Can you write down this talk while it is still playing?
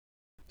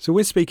So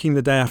we're speaking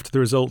the day after the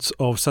results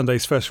of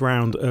Sunday's first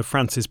round of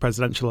France's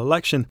presidential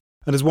election,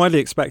 and as widely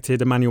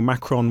expected, Emmanuel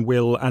Macron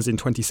will, as in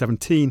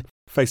 2017,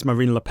 face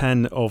Marine Le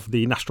Pen of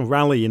the National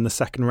Rally in the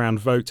second round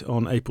vote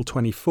on April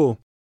 24.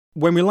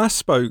 When we last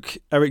spoke,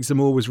 Eric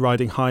Zemmour was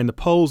riding high in the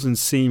polls and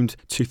seemed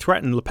to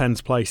threaten Le Pen's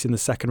place in the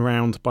second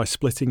round by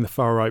splitting the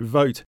far-right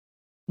vote.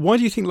 Why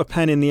do you think Le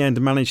Pen in the end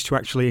managed to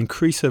actually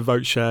increase her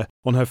vote share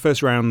on her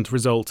first round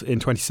result in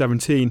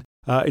 2017,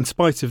 in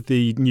spite of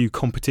the new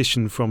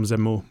competition from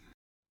Zemmour?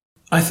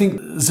 I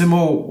think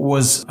Zemmour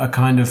was a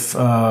kind of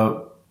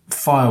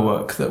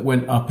firework that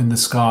went up in the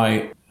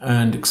sky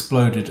and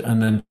exploded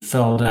and then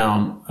fell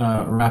down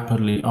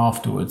rapidly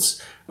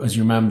afterwards. As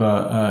you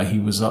remember, he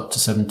was up to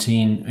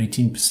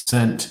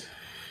 18%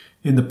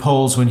 in the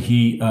polls when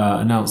he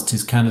announced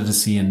his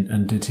candidacy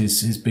and did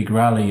his big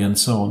rally and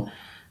so on.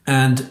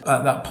 And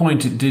at that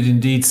point, it did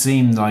indeed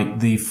seem like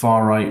the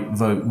far-right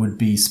vote would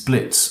be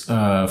split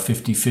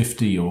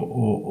 50-50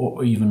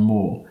 or even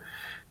more.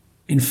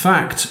 In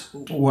fact,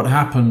 what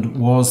happened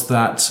was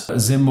that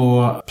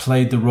Zemmour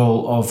played the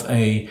role of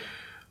a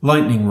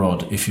lightning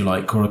rod, if you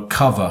like, or a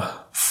cover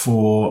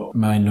for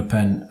Marine Le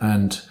Pen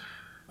and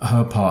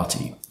her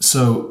party.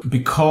 So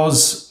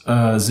because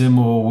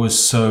Zemmour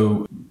was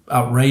so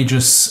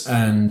outrageous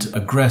and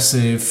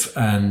aggressive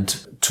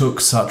and took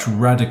such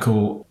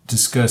radical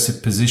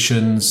discursive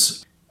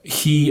positions,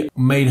 he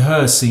made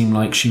her seem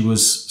like she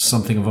was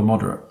something of a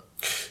moderate.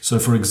 So,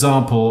 for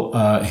example,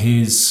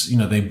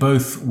 they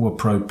both were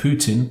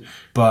pro-Putin,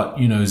 but,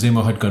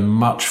 Zemmour had gone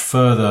much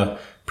further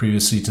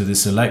previously to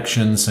this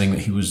election, saying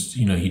that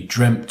he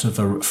dreamt of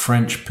a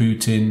French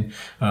Putin,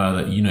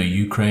 that,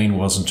 Ukraine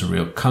wasn't a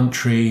real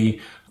country.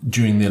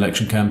 During the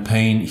election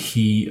campaign,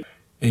 he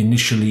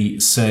initially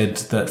said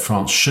that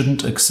France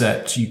shouldn't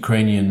accept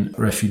Ukrainian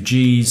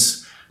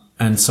refugees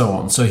and so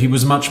on. So he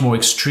was much more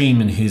extreme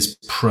in his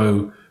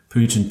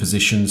pro-Putin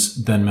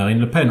positions than Marine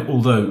Le Pen,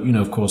 although,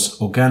 of course,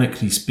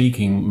 organically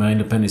speaking, Marine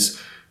Le Pen is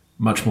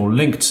much more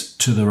linked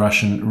to the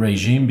Russian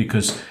regime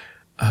because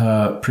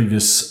her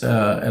previous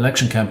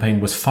election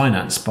campaign was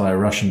financed by a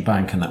Russian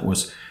bank, and that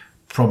was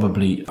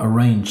probably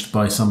arranged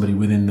by somebody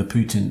within the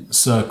Putin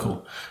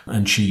circle.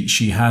 And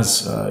she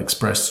has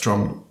expressed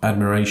strong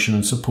admiration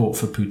and support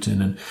for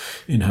Putin, and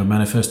in her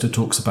manifesto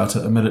talks about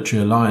a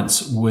military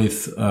alliance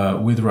with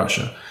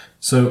Russia.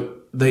 So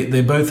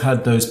they both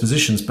had those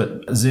positions,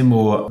 but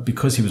Zemmour,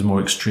 because he was more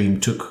extreme,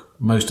 took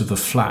most of the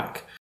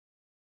flack.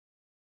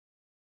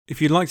 If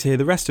you'd like to hear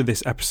the rest of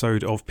this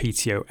episode of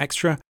PTO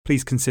Extra,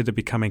 please consider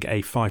becoming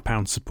a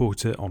 £5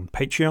 supporter on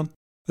Patreon.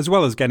 As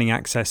well as getting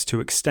access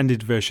to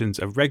extended versions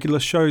of regular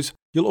shows,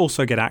 you'll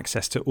also get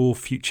access to all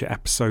future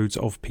episodes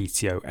of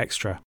PTO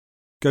Extra.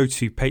 Go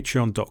to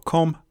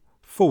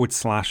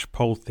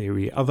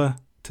patreon.com/poletheoryother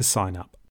to sign up.